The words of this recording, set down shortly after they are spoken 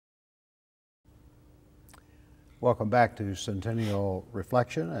Welcome back to Centennial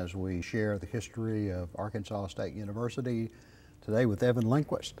Reflection as we share the history of Arkansas State University today with Evan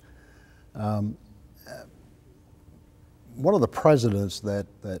Lindquist. One of the presidents that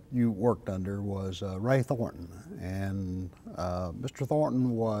you worked under was Ray Thornton, and Mr.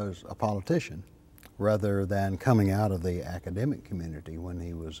 Thornton was a politician rather than coming out of the academic community when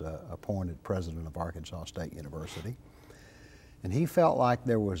he was appointed president of Arkansas State University. And he felt like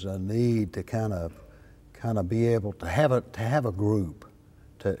there was a need to kind of be able to have a group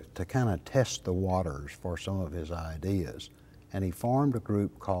to kind of test the waters for some of his ideas. And he formed a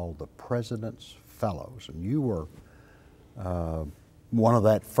group called the President's Fellows. And you were one of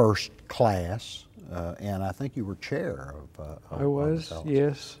that first class, and I think you were chair of I was, the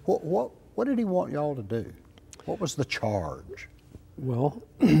yes. What did he want y'all to do? What was the charge? Well,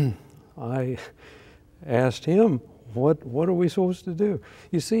 I asked him, what are we supposed to do?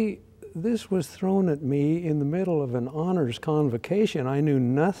 You see, this was thrown at me in the middle of an honors convocation. I knew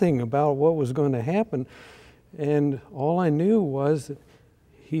nothing about what was going to happen, and all I knew was that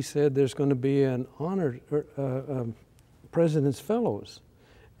he said there's going to be an President's Fellows,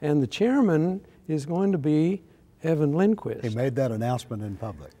 and the chairman is going to be Evan Lindquist. He made that announcement in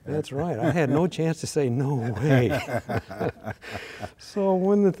public. That's right. I had no chance to say no way. So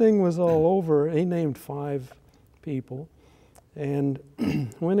when the thing was all over, he named 5 people. And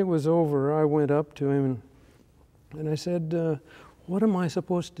when it was over, I went up to him and I said, what am I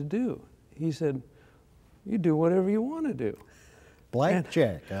supposed to do? He said, you do whatever you want to do. Blank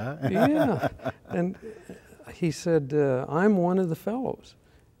check, huh? Yeah. And he said, I'm one of the fellows.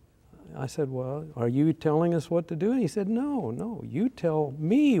 I said, well, are you telling us what to do? And he said, no, you tell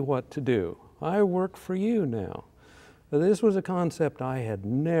me what to do. I work for you now. Now, this was a concept I had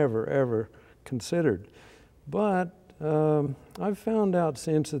never, ever considered. But I've found out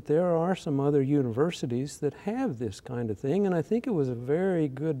since that there are some other universities that have this kind of thing, and I think it was a very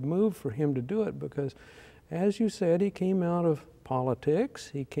good move for him to do it because, as you said, he came out of politics,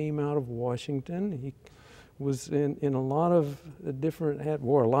 he came out of Washington, he was in a lot of different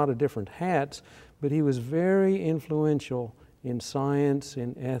wore a lot of different hats, but he was very influential in science,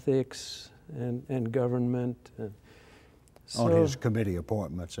 in ethics, and government. So, on his committee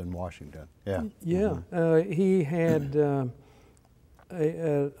appointments in Washington, yeah. Yeah, he had a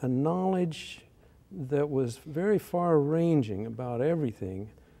knowledge that was very far-ranging about everything,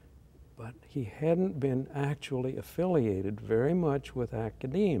 but he hadn't been actually affiliated very much with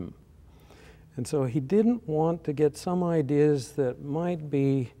academe. And so he didn't want to get some ideas that might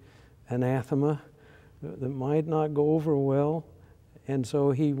be anathema, that might not go over well, and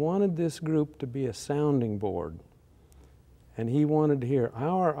so he wanted this group to be a sounding board. And he wanted to hear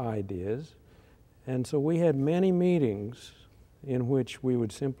our ideas, and so we had many meetings in which we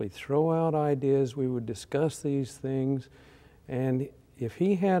would simply throw out ideas, we would discuss these things, and if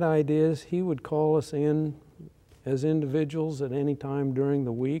he had ideas, he would call us in as individuals at any time during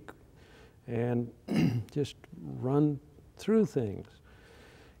the week and just run through things.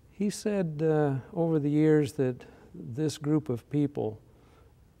 He said over the years that this group of people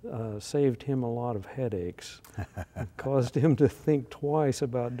saved him a lot of headaches. It caused him to think twice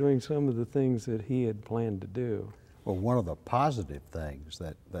about doing some of the things that he had planned to do. Well, one of the positive things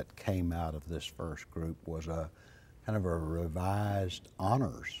that came out of this first group was a kind of a revised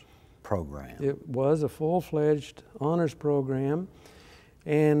honors program. It was a full-fledged honors program,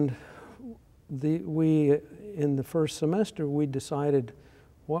 and in the first semester we decided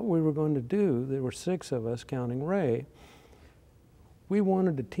what we were going to do. There were 6 of us, counting Ray. We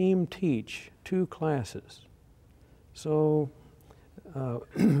wanted to team teach 2 classes. So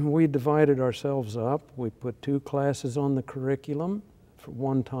we divided ourselves up. We put 2 classes on the curriculum for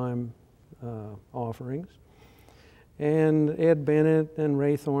one-time offerings. And Ed Bennett and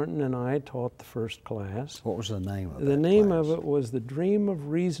Ray Thornton and I taught the first class. What was the name of it? The name of it was The Dream of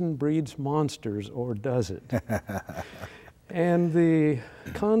Reason Breeds Monsters, or Does It? And the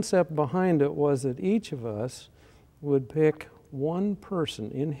concept behind it was that each of us would pick one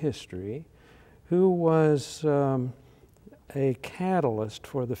person in history who was a catalyst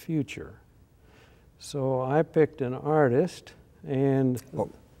for the future. So I picked an artist, and well,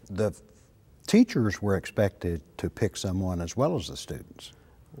 the teachers were expected to pick someone as well as the students.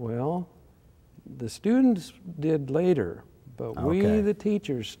 Well, the students did later, but we, the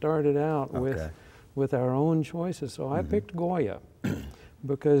teachers, started out with our own choices. So I picked Goya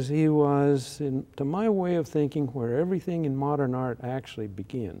because he was, to my way of thinking, where everything in modern art actually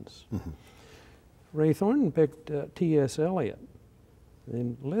begins. Ray Thornton picked T.S. Eliot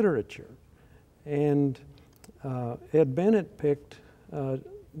in literature, and Ed Bennett picked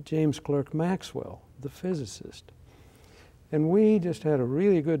James Clerk Maxwell, the physicist. And we just had a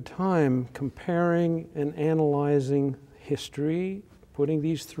really good time comparing and analyzing history, putting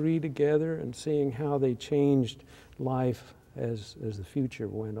these three together and seeing how they changed life as the future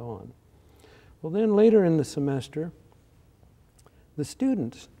went on. Well, then later in the semester, the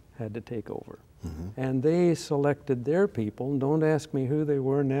students had to take over. Mm-hmm. And they selected their people. Don't ask me who they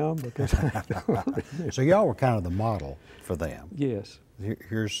were now, because I don't. So y'all were kind of the model for them. Yes.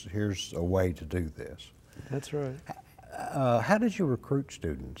 Here's a way to do this. That's right. How did you recruit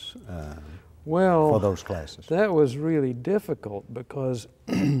students well, for those classes? That was really difficult, because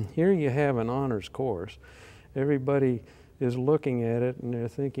here you have an honors course. Everybody is looking at it and they're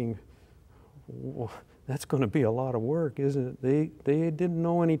thinking, well, that's going to be a lot of work, isn't it? They didn't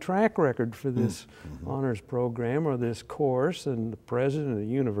know any track record for this honors program or this course, and the president of the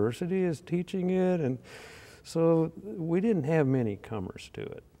university is teaching it, and so we didn't have many comers to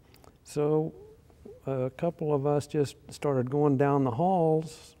it. So a couple of us just started going down the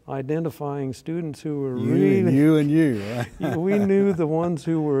halls, identifying students who were you and you, right? We knew the ones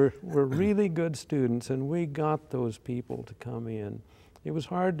who were really good students, and we got those people to come in. It was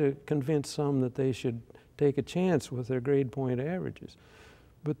hard to convince some that they should take a chance with their grade point averages,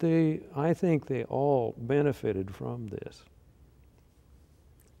 but I think they all benefited from this.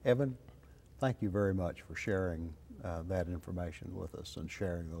 Evan, thank you very much for sharing that information with us and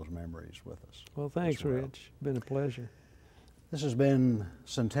sharing those memories with us. Well, thanks, Rich. Been a pleasure. This has been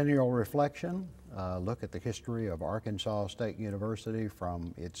Centennial Reflection, a look at the history of Arkansas State University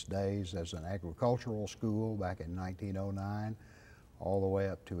from its days as an agricultural school back in 1909 all the way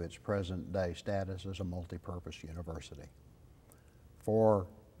up to its present day status as a multi-purpose university. For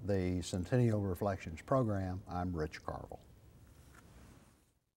the Centennial Reflections program, I'm Rich Carvell.